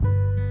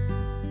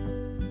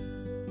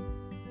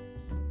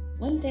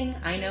One thing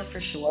I know for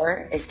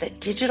sure is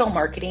that digital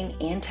marketing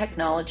and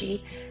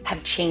technology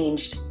have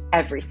changed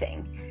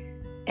everything.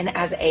 And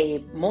as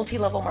a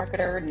multi-level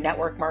marketer,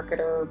 network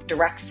marketer,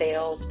 direct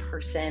sales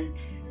person,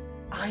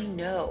 I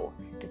know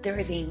that there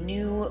is a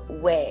new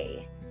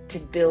way to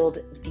build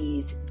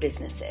these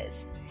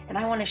businesses. And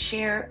I want to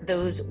share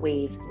those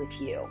ways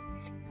with you.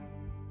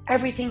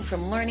 Everything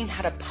from learning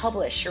how to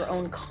publish your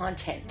own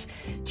content,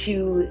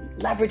 to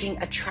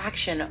leveraging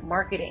attraction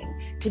marketing,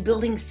 to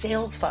building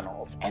sales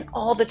funnels and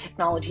all the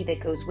technology that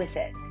goes with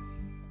it.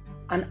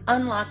 On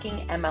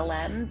Unlocking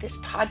MLM, this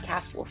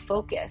podcast will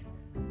focus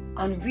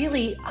on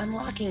really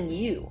unlocking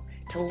you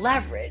to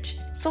leverage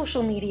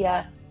social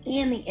media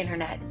and the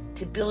internet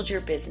to build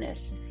your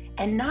business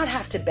and not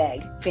have to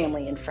beg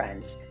family and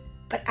friends,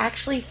 but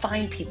actually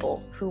find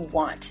people who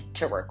want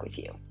to work with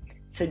you.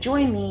 So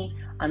join me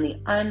on the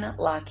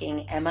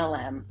Unlocking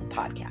MLM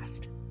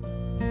podcast.